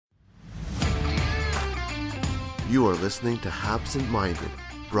You are listening to Habsent Minded,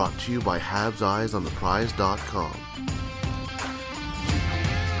 brought to you by HabsEyesOnThePrize.com.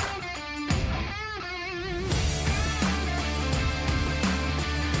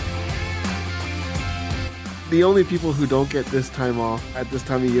 The only people who don't get this time off at this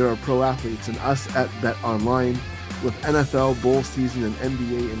time of year are pro athletes, and us at Bet Online. With NFL, bowl season, and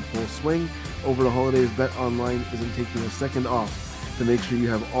NBA in full swing, over the holidays, Bet Online isn't taking a second off to make sure you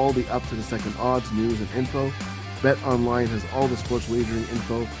have all the up-to-the-second odds, news, and info. Bet Online has all the sports wagering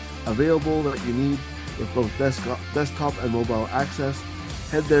info available that you need with both desktop and mobile access.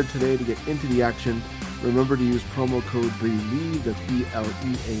 Head there today to get into the action. Remember to use promo code BLEAV, that's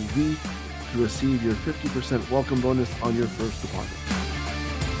BLEAV, to receive your 50% welcome bonus on your first deposit.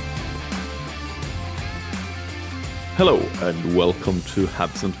 Hello and welcome to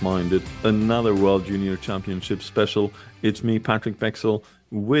Habsent Minded, another World Junior Championship special. It's me, Patrik Bexell,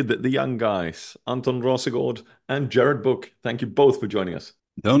 with the young guys, Anton Rasegård and Jared Book. Thank you both for joining us.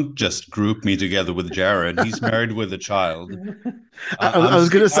 Don't just group me together with Jared. He's married with a child. I was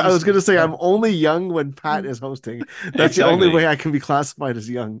gonna say I'm only young when Pat is hosting. That's exactly the only way I can be classified as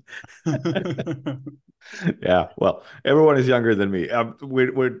young. Yeah, well, everyone is younger than me.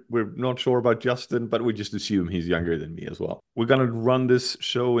 We're not sure about Justin, but we just assume he's younger than me as well. We're gonna run this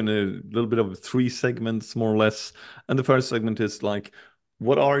show in a little bit of 3 segments, more or less. And the first segment is like,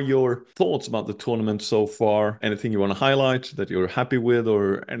 what are your thoughts about the tournament so far? Anything you want to highlight that you're happy with,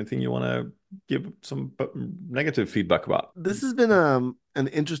 or anything you want to give some negative feedback about? This has been an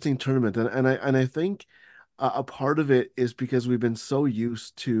interesting tournament, and I think a part of it is because we've been so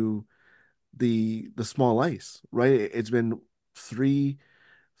used to the small ice, right? It's been three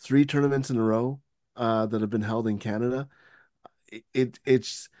tournaments in a row that have been held in Canada.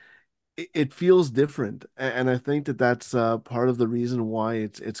 It feels different, and I think that's part of the reason why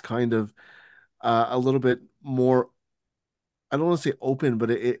it's kind of a little bit more. I don't want to say open,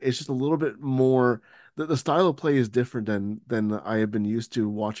 but it's just a little bit more. The style of play is different than I have been used to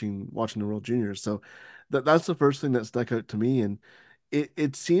watching the World Juniors. So that's the first thing that stuck out to me, and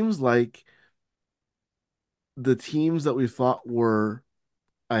it seems like the teams that we thought were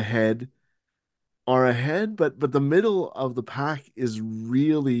ahead are ahead, but the middle of the pack is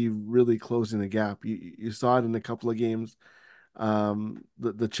really, really closing the gap. You saw it in a couple of games,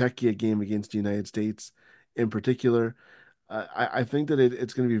 the Czechia game against the United States in particular. I think that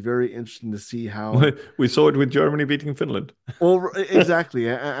it's going to be very interesting to see how we saw it with Germany beating Finland. Well, exactly,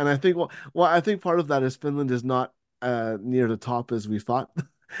 and I think I think part of that is Finland is not near the top as we thought.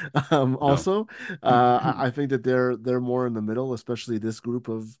 Also, I think that they're more in the middle, especially this group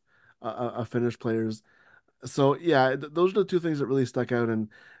of Finnish players. So yeah, those are the 2 things that really stuck out, and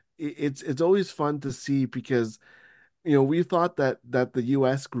it's always fun to see because we thought that the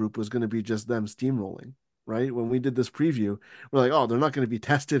U.S. group was going to be just them steamrolling, right? When we did this preview, we're like, oh, they're not going to be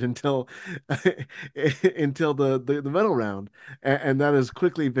tested until until the medal round, and that has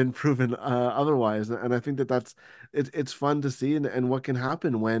quickly been proven otherwise. And I think that it's fun to see, and what can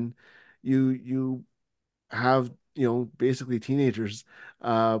happen when you have basically teenagers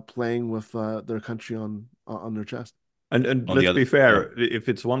playing with their country on their chest. And let's be fair, if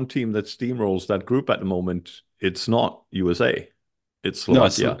it's one team that steamrolls that group at the moment, it's not USA, it's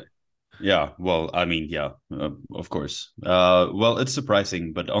Slovakia. Yeah, well, I mean, yeah, of course. Well, it's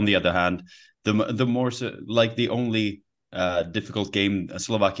surprising, but on the other hand, the more like the only difficult game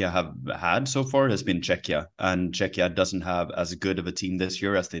Slovakia have had so far has been Czechia, and Czechia doesn't have as good of a team this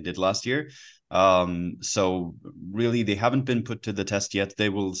year as they did last year. So really, they haven't been put to the test yet. They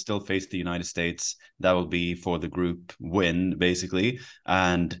will still face the United States. That will be for the group win, basically.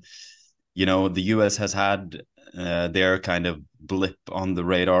 And the US has had their kind of blip on the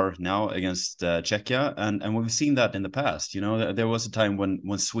radar now against Czechia, and we've seen that in the past. There was a time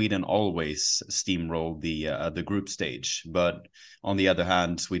when Sweden always steamrolled the group stage, but on the other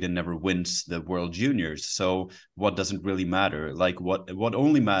hand, Sweden never wins the World Juniors. So what doesn't really matter? Like what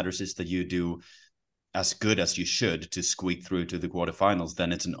only matters is that you do as good as you should to squeak through to the quarterfinals.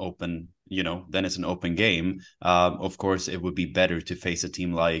 Then it's an open game. Of course, it would be better to face a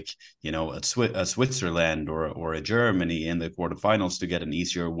team like a Switzerland or a Germany in the quarterfinals to get an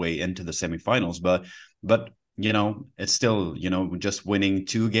easier way into the semifinals. But it's still just winning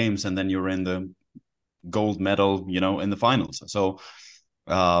 2 games and then you're in the gold medal in the finals. So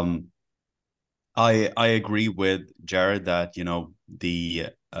I agree with Jared that the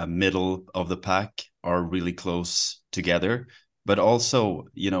middle of the pack are really close together. But also,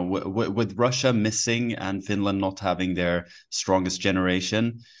 with Russia missing and Finland not having their strongest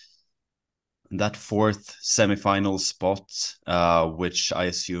generation, that 4th semifinal spot, which I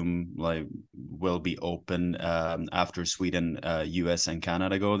assume will be open after Sweden, US, and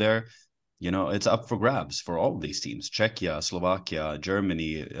Canada go there. It's up for grabs for all these teams: Czechia, Slovakia,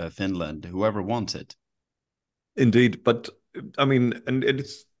 Germany, Finland, whoever wants it. Indeed, but I mean, and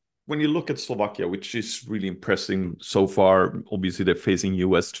it's when you look at Slovakia, which is really impressive so far. Obviously, they're facing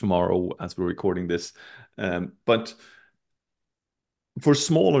US tomorrow as we're recording this, but for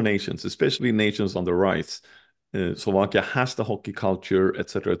smaller nations, especially nations on the rise, Slovakia has the hockey culture,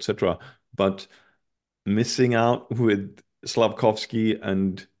 etc., etc. But missing out with Slavkovsky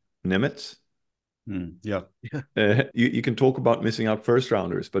and Nemeth, Yeah. you can talk about missing out first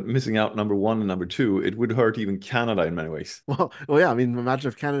rounders, but missing out number one and number two, it would hurt even Canada in many ways. Well, yeah. I mean, imagine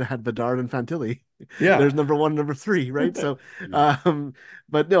if Canada had Bedard and Fantilli. Yeah. There's number one, number three, right? So,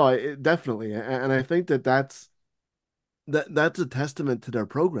 but no, definitely, and I think that's a testament to their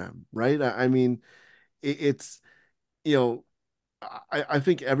program, right? I mean, it's you know I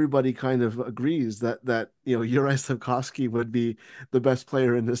think everybody kind of agrees that Juraj Slafkovsky would be the best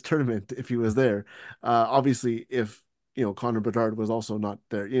player in this tournament if he was there. Obviously, if Connor Bedard was also not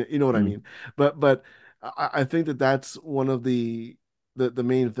there, you know what I Mm. mean. But I think that's one of the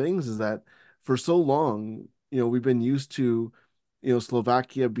main things is that for so long, we've been used to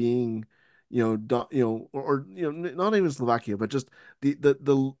Slovakia being not even Slovakia, but just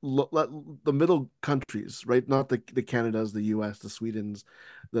the middle countries, right? Not the Canadas, the US, the Swedens,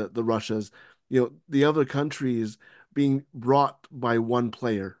 the Russias, the other countries being brought by one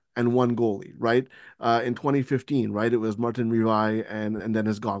player and one goalie, right? In 2015, right, it was Martin Rivai and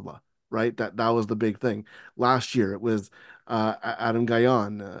Dennis Godla, right? That was the big thing. Last year it was Adam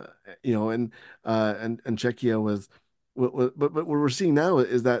Gajan, and Czechia was but what we're seeing now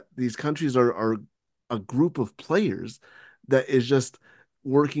is that these countries are a group of players that is just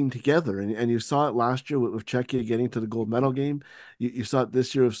working together. And you saw it last year with Czechia getting to the gold medal game. You saw it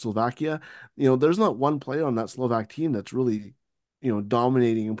this year with Slovakia. There's not one player on that Slovak team that's really,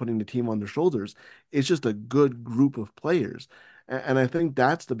 dominating and putting the team on their shoulders. It's just a good group of players. And I think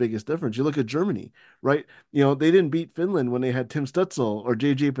that's the biggest difference. You look at Germany, right? They didn't beat Finland when they had Tim Stutzel or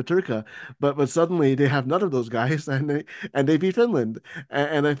JJ Peterka, but suddenly they have none of those guys, and they beat Finland.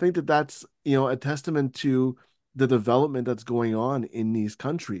 And I think that's a testament to the development that's going on in these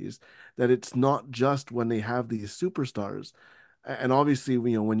countries. That it's not just when they have these superstars, and obviously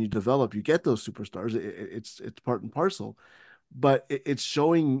when you develop, you get those superstars. It's part and parcel, but it's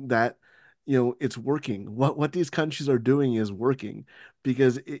showing that it's working. What these countries are doing is working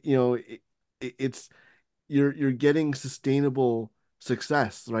because it's you're getting sustainable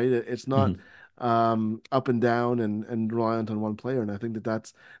success, right? It's not Mhm. up and down and reliant on one player. And I think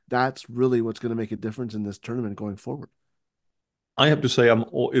that's really what's going to make a difference in this tournament going forward. I have to say,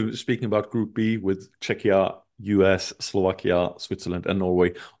 speaking about Group B with Czechia, US, Slovakia, Switzerland, and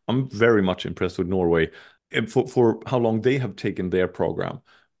Norway. I'm very much impressed with Norway and for how long they have taken their program.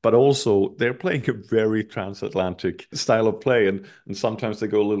 But also, they're playing a very transatlantic style of play, and sometimes they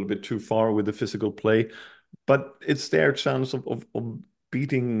go a little bit too far with the physical play. But it's their chance of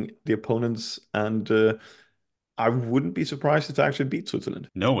beating the opponents, and I wouldn't be surprised if they actually beat Switzerland.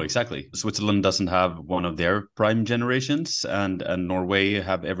 No, exactly. Switzerland doesn't have one of their prime generations, and Norway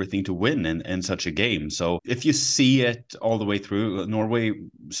have everything to win in such a game. So if you see it all the way through, Norway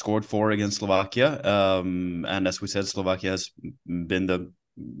scored four against Slovakia, and as we said, Slovakia has been the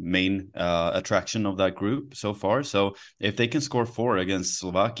main attraction of that group so far. So if they can score four against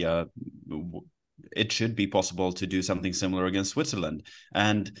Slovakia, it should be possible to do something similar against Switzerland.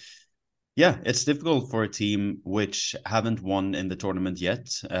 And yeah, it's difficult for a team which haven't won in the tournament yet.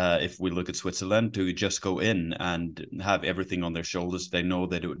 If we look at Switzerland, to just go in and have everything on their shoulders. They know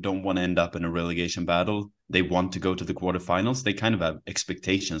they don't want to end up in a relegation battle. They want to go to the quarterfinals. They kind of have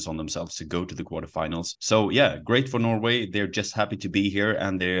expectations on themselves to go to the quarterfinals. So yeah, great for Norway. They're just happy to be here,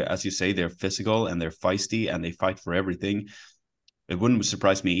 and they're, as you say, they're physical and they're feisty and they fight for everything. It wouldn't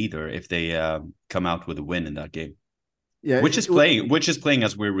surprise me either if they come out with a win in that game. Yeah, Which is playing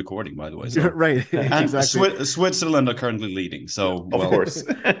as we're recording, by the way. So right, and exactly. Switzerland are currently leading. So Of well, course.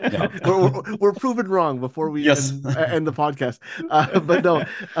 yeah, We're proven wrong before we yes, even end the podcast. But no,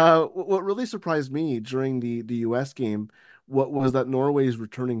 what really surprised me during the US game, what was that Norway is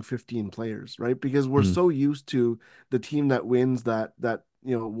returning 15 players, right? Because we're Mm. so used to the team that wins that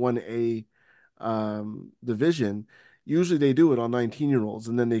 1A division. Usually they do it on 19-year-olds,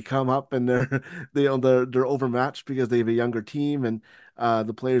 and then they come up and they're overmatched because they have a younger team, and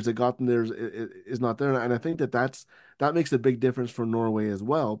the players that got them there is not there. And I think that makes a big difference for Norway as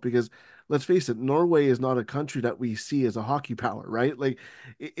well, because let's face it, Norway is not a country that we see as a hockey power, right? Like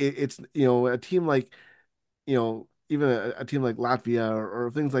it's a team like even a team like Latvia or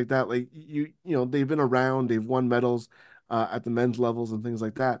things like that, like they've been around, they've won medals at the men's levels and things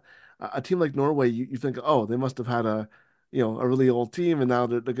like that. A team like Norway, you think, oh, they must have had a really old team, and now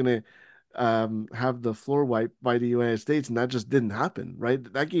they're going to have the floor wiped by the United States, and that just didn't happen,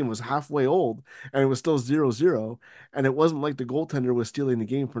 right? That game was halfway old, and it was still 0-0, and it wasn't like the goaltender was stealing the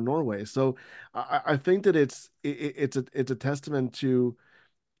game for Norway. So I think that it's a testament to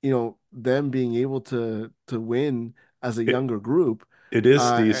them being able to win as a It younger group. it is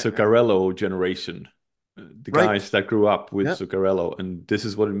the Uh, Zuccarello generation, the right. guys that grew up with Yeah. Zuccarello, and this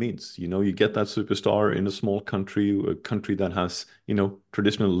is what it means. You get that superstar in a small country, a country that has,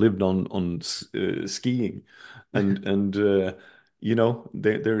 traditionally lived on skiing, and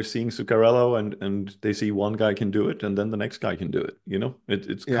they're seeing Zuccarello, and they see one guy can do it, and then the next guy can do it.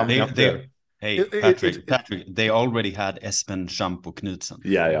 It's Yeah. coming They up there. they hey It, it, it, it, Patrick, they already had Espen Shampoo Knudsen.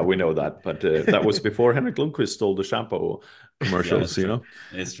 Yeah, yeah, we know that, but that was before Henrik Lundqvist stole the shampoo Yeah, commercials. it's true.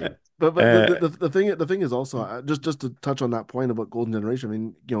 It's true. but Uh, the thing is also just to touch on that point about golden generation. I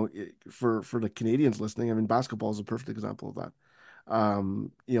mean, for the Canadians listening, I mean, basketball is a perfect example of that.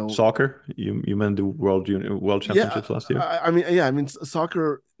 Um, you know, Soccer, you meant the World Yeah, Championships last year? I mean,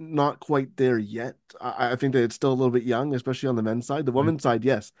 soccer not quite there yet. I think that it's still a little bit young, especially on the men's side. The women's side,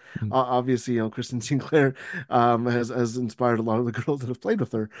 yes, Mhm. obviously, Kristen Sinclair has inspired a lot of the girls that have played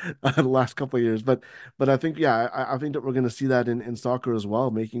with her the last couple of years. But I think, yeah, I think that we're going to see that in soccer as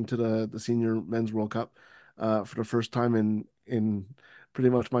well, making to the senior men's World Cup for the first time in pretty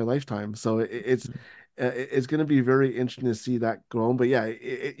much my lifetime. So it's going to be very interesting to see that grown. But yeah,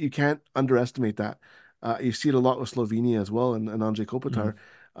 you can't underestimate that. You see it a lot with Slovenia as well and Andrzej Kopitar.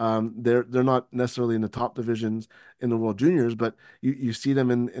 Mhm. They're not necessarily in the top divisions in the World Juniors, but you see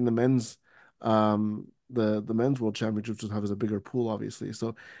them in the men's the men's World Championships, which have as a bigger pool, obviously.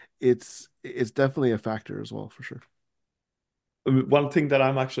 So it's definitely a factor as well for sure. One thing that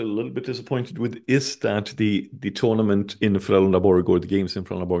I'm actually a little bit disappointed with is that the tournament in Frölundaborg, or the games in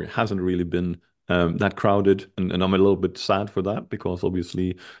Frölundaborg, hasn't really been that crowded, and I'm a little bit sad for that, because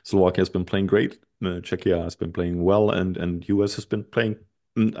obviously Slovakia has been playing great, Czechia has been playing well, and US has been playing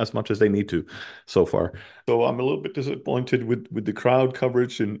as much as they need to so far. So I'm a little bit disappointed with the crowd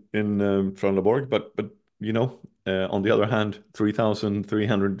coverage in Frölundaborg, but on the other hand,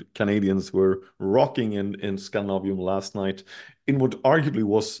 3,300 Canadians were rocking in Scandinavium last night in what arguably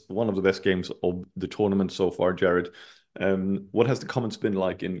was one of the best games of the tournament so far, Jared. What has the comments been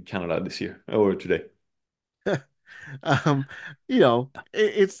like in Canada this year or today? Um,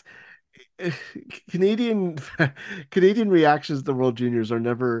 it's Canadian Canadian reactions to the World Juniors are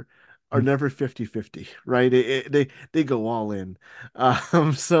never 50-50, right? They go all in.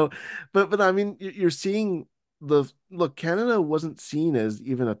 So but I mean you're seeing the look, Canada wasn't seen as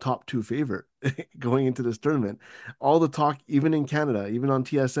even a top two favorite going into this tournament. All the talk, even in Canada, even on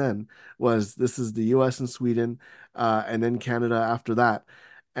TSN, was this is the US and Sweden, and then Canada after that.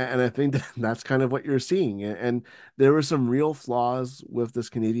 And I think that that's kind of what you're seeing. And there were some real flaws with this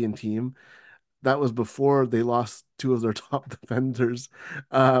Canadian team. That was before they lost two of their top defenders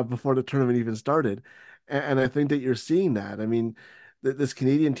before the tournament even started. And I think that you're seeing that. I mean, this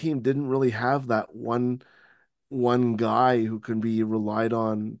Canadian team didn't really have that one guy who can be relied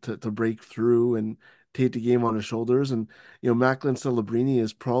on to break through and take the game on his shoulders. And Macklin Celebrini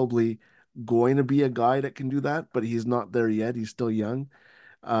is probably going to be a guy that can do that, but he's not there yet. He's still young.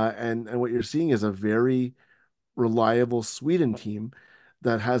 And what you're seeing is a very reliable Sweden team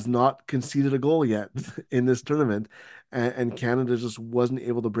that has not conceded a goal yet in this tournament, and Canada just wasn't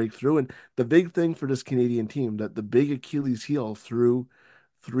able to break through. And the big thing for this Canadian team, that the big Achilles heel through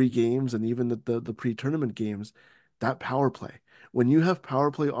 3 games and even the pre-tournament games, that power play. When you have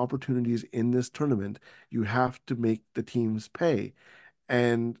power play opportunities in this tournament, you have to make the teams pay.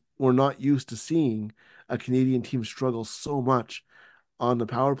 And we're not used to seeing a Canadian team struggle so much on the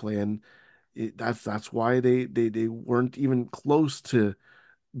power play. And that's why they weren't even close to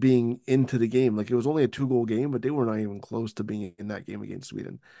being into the game. Like it was only a 2-goal game, but they were not even close to being in that game against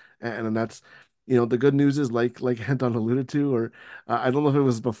Sweden. And that's the good news is like Anton alluded to, or I don't know if it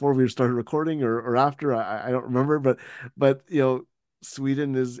was before we started recording or after. I don't remember, but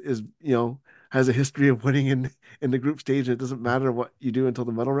Sweden is has a history of winning in the group stage, and it doesn't matter what you do until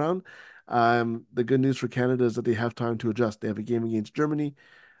the medal round. The good news for Canada is that they have time to adjust. They have a game against Germany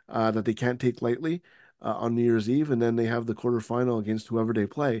that they can't take lightly on New Year's Eve, and then they have the quarterfinal against whoever they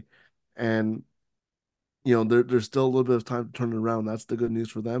play, and there's still a little bit of time to turn it around. That's the good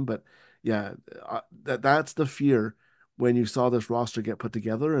news for them. But yeah, that's the fear when you saw this roster get put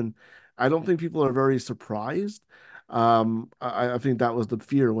together, and I don't think people are very surprised. I think that was the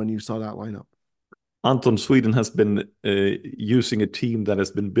fear when you saw that lineup. Anton, Sweden has been using a team that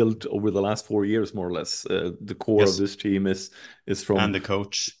has been built over the last 4 years, more or less. The core of Yes, this team is and from, the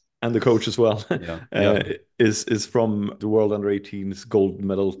coach. and the coach as well, Yeah, yeah. is from the World Under 18's gold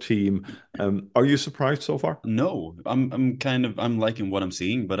medal team. Are you surprised so far? No, I'm liking what I'm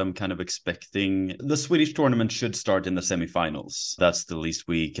seeing, but I'm kind of expecting the Swedish tournament should start in the semifinals. That's the least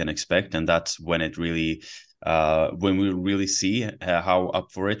we can expect, and that's when it really when we really see how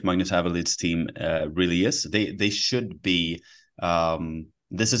up for it Magnus Havelid's team really is. They should be.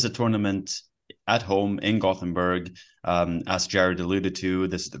 This is a tournament at home in Gothenburg. As Jared alluded to,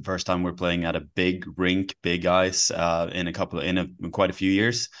 this is the first time we're playing at a big rink, big ice in quite a few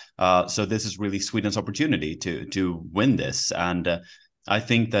years. So this is really Sweden's opportunity to win this, and I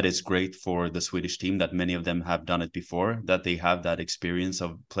think that it's great for the Swedish team that many of them have done it before, that they have that experience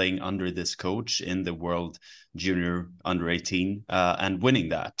of playing under this coach in the World Junior Under 18 and winning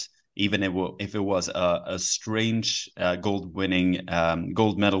that. Even if it was a strange gold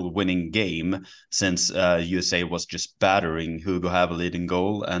medal winning game, since USA was just battering Hugo Havelid in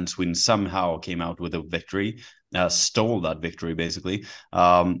goal, and Sweden somehow came out with a victory, stole that victory basically.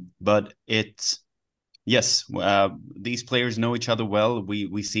 But it Yes, these players know each other well.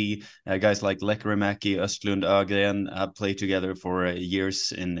 We see guys like Lekkerimäki, Östlund, Ögren play together for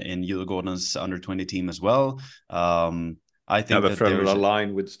years in Djurgården's under 20 team as well. I Yeah, think the that Fremla there's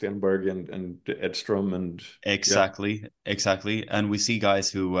line with Stenberg and Edstrom and yeah. exactly, and we see guys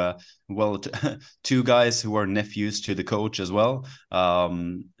who, two guys who are nephews to the coach as well.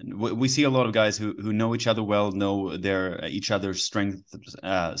 We see a lot of guys who know each other well, know their each other's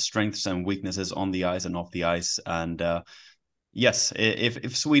strengths and weaknesses on the ice and off the ice, and yes,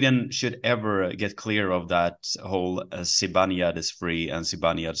 if Sweden should ever get clear of that whole Zibanejad is free and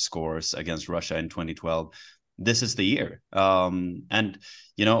Zibanejad scores against Russia in 2012, this is the year. And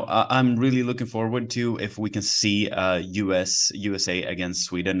I'm really looking forward to if we can see USA against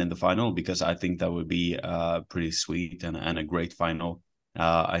Sweden in the final, because I think that would be pretty sweet and a great final.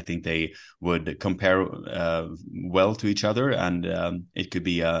 I think they would compare well to each other, and it could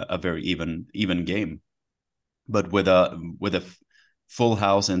be a very even game. But with a full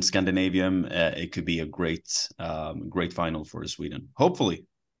house in Scandinavium, it could be a great final for Sweden. Hopefully.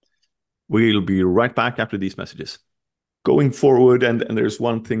 We'll be right back after these messages. Going forward, and there's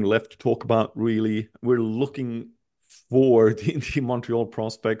one thing left to talk about, really. We're looking for the Montreal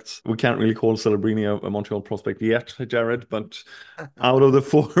prospects. We can't really call Celebrini a Montreal prospect yet, Jared, but out of the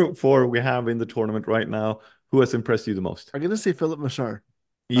four we have in the tournament right now, who has impressed you the most? I'm going to say Philip Machar.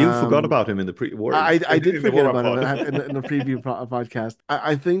 You forgot about him in the pre-war. I did in the forget warm-up about him pod. in the preview podcast.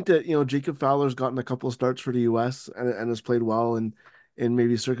 I think that Jacob Fowler's gotten a couple of starts for the U.S. and has played well in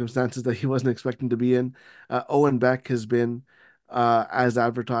maybe circumstances that he wasn't expecting to be in. Owen Beck has been as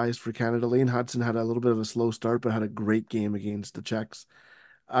advertised for Canada. Lane Hudson had a little bit of a slow start, but had a great game against the Czechs.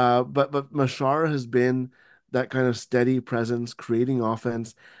 But Machar has been that kind of steady presence, creating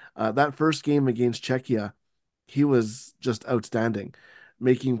offense. That first game against Czechia, he was just outstanding,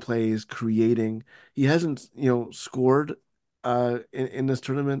 making plays, creating. He hasn't, scored in this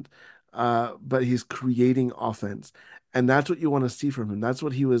tournament, but he's creating offense, and that's what you want to see from him. That's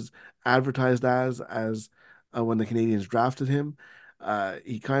what he was advertised as when the Canadians drafted him.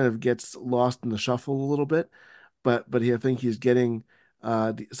 He kind of gets lost in the shuffle a little bit, but I think he's getting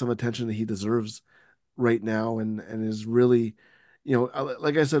some attention that he deserves right now, and is really,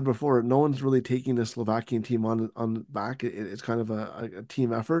 like I said before, no one's really taking the Slovakian team on back. It's kind of a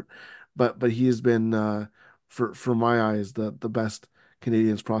team effort, but he has been for my eyes the best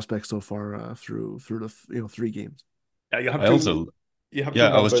Canadians prospect so far through the 3 games. Yeah, I also you have to yeah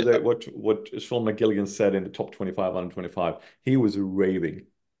I was remember that what Sean McGilligan said in the top 25 under 25. He was raving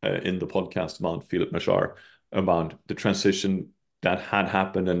in the podcast about Philip Machar, about the transition that had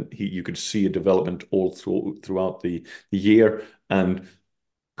happened, and you could see a development all throughout the year. And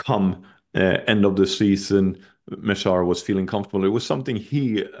come end of the season, Machar was feeling comfortable. It was something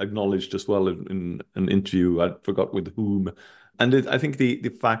he acknowledged as well in an interview. I forgot with whom. And I think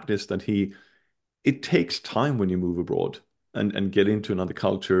the fact is that it takes time when you move abroad and get into another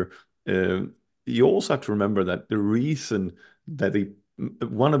culture. You also have to remember that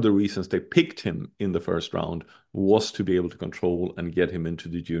one of the reasons they picked him in the first round was to be able to control and get him into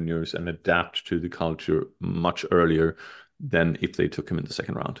the juniors and adapt to the culture much earlier than if they took him in the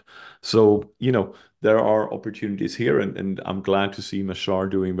second round. So, there are opportunities here, and I'm glad to see Machar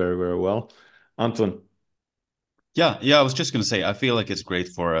doing very, very well. Anton. Yeah, I was just going to say, I feel like it's great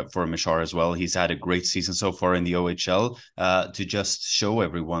for Machar as well. He's had a great season so far in the OHL, to just show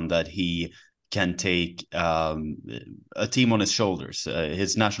everyone that he can take a team on his shoulders,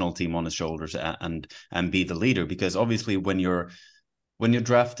 his national team on his shoulders, and be the leader. Because obviously, when you're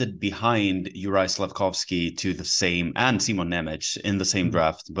drafted behind Juraj Slafkovský to the same, and Simon Nemec in the same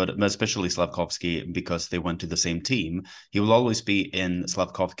draft, but especially Slafkovský because they went to the same team, he will always be in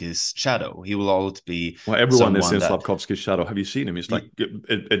Slafkovsky's shadow. He will always be everyone is in Slafkovsky's shadow. Have you seen him? He's like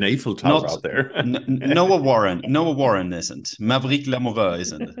an Eiffel Tower out there. Noah Warren isn't. Maverick Lamoureux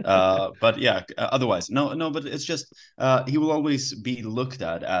isn't. But yeah, otherwise, no. But it's just he will always be looked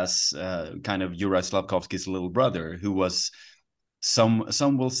at as kind of Juraj Slafkovsky's little brother, who was. Some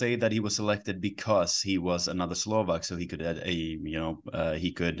will say that he was selected because he was another Slovak, so he could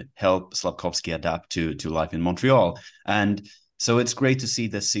he could help Slafkovský adapt to life in Montreal. And so it's great to see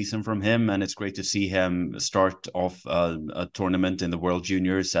this season from him, and it's great to see him start off a tournament in the World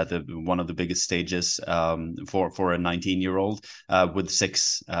Juniors at one of the biggest stages for a 19-year-old with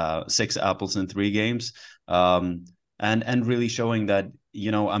six apples in 3 games, and really showing that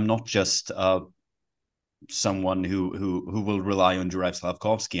I'm not just someone who will rely on Juraj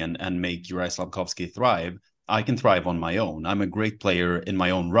Slafkovský and make Juraj Slafkovský thrive. I can thrive on my own. I'm a great player in my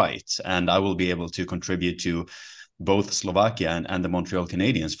own right, and I will be able to contribute to both Slovakia and the Montreal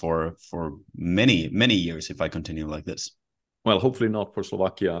Canadiens for many years if I continue like this. Well, hopefully not for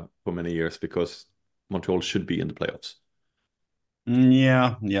Slovakia for many years, because Montreal should be in the playoffs.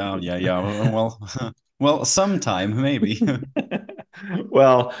 Yeah. Well, sometime maybe.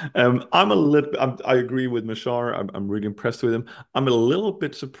 Well, I agree with Mashar. I'm really impressed with him. I'm a little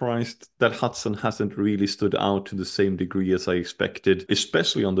bit surprised that Hudson hasn't really stood out to the same degree as I expected,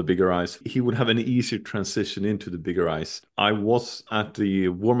 especially on the bigger ice. He would have an easier transition into the bigger ice. I was at the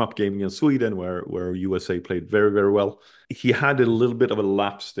warm-up game against Sweden where USA played very, very well. He had a little bit of a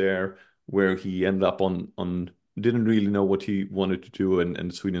lapse there where he ended up on didn't really know what he wanted to do,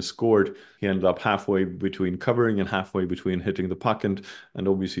 and Sweden scored. He ended up halfway between covering and halfway between hitting the puck, and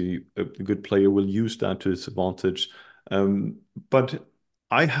obviously a good player will use that to his advantage. But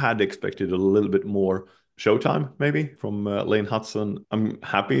I had expected a little bit more showtime, maybe, from Lane Hudson. I'm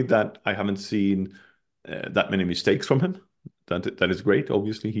happy that I haven't seen that many mistakes from him. That is great.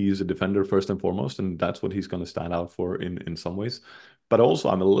 Obviously, he is a defender first and foremost, and that's what he's going to stand out for in some ways. But also,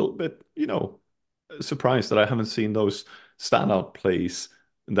 I'm a little bit, surprised that I haven't seen those standout plays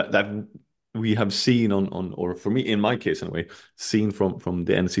that we have seen on or for me, in my case anyway, seen from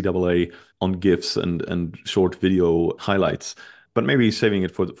the NCAA on GIFs and short video highlights. But maybe saving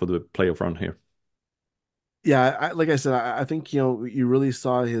it for the playoff run here. Yeah, like I said, I think you really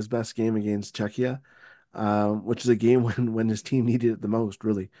saw his best game against Czechia, which is a game when his team needed it the most,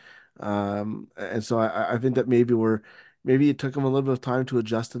 really. And so I think that maybe it took him a little bit of time to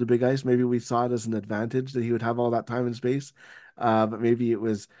adjust to the big ice. Maybe we saw it as an advantage that he would have all that time and space. But maybe it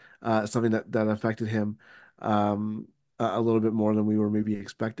was something that affected him a little bit more than we were maybe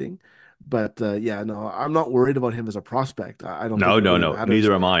expecting. But yeah, no, I'm not worried about him as a prospect. I don't think it really matters.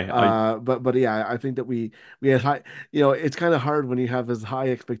 Neither am I. But yeah, I think that we had high. It's kind of hard when you have as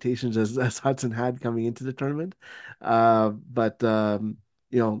high expectations as Hudson had coming into the tournament. But the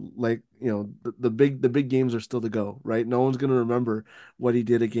big games are still to go, right? No one's going to remember what he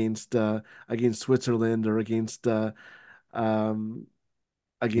did against Switzerland or against Norway.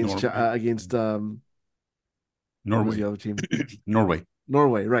 what was the other team?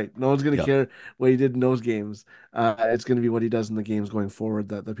 Norway, right? No one's going to care what he did in those games. It's going to be what he does in the games going forward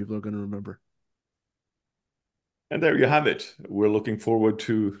that people are going to remember. And there you have it. We're looking forward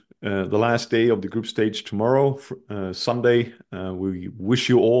to the last day of the group stage tomorrow, Sunday. We wish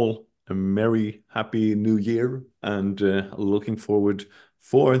you all a merry, happy new year, and looking forward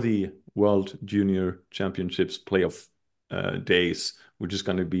for the World Junior Championships playoff days, which is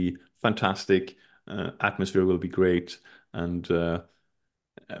going to be fantastic. Atmosphere will be great. And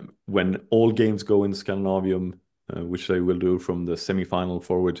when all games go in Scandinavium, which they will do from the semi-final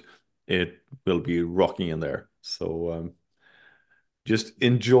forward, it will be rocking in there. So just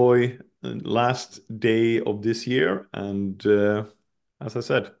enjoy the last day of this year. And as I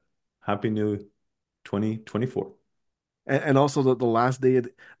said, happy new 2024. And also the last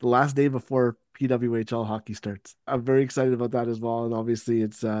day before PWHL hockey starts. I'm very excited about that as well. And obviously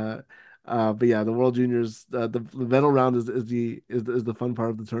it's but yeah, the World Juniors, the medal round is the fun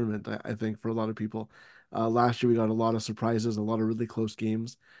part of the tournament, I think, for a lot of people. Last year we got a lot of surprises, a lot of really close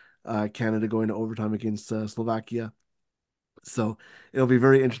games. Canada going to overtime against Slovakia. So it'll be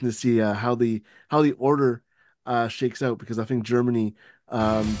very interesting to see how the order shakes out, because I think Germany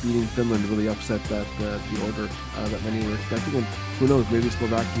beating Finland really upset the order that many were expecting, and who knows, maybe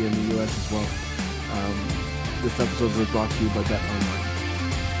Slovakia and the US as well. This episode is brought to you by Bet Online.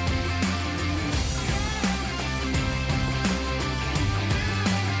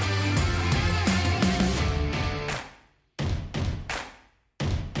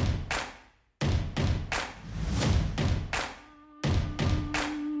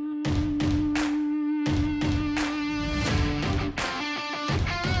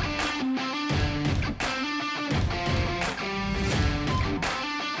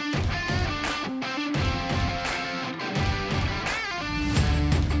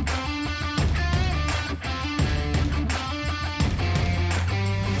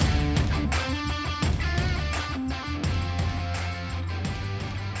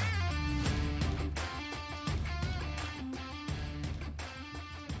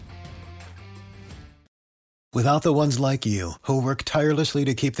 Without the ones like you, who work tirelessly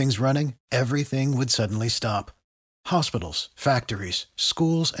to keep things running, everything would suddenly stop. Hospitals, factories,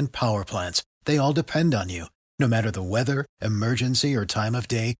 schools, and power plants, they all depend on you. No matter the weather, emergency, or time of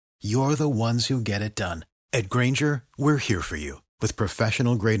day, you're the ones who get it done. At Grainger, we're here for you with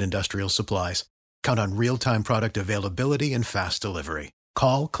professional-grade industrial supplies. Count on real-time product availability and fast delivery.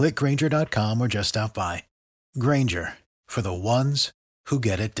 Call, click Grainger.com, or just stop by. Grainger, for the ones who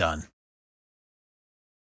get it done.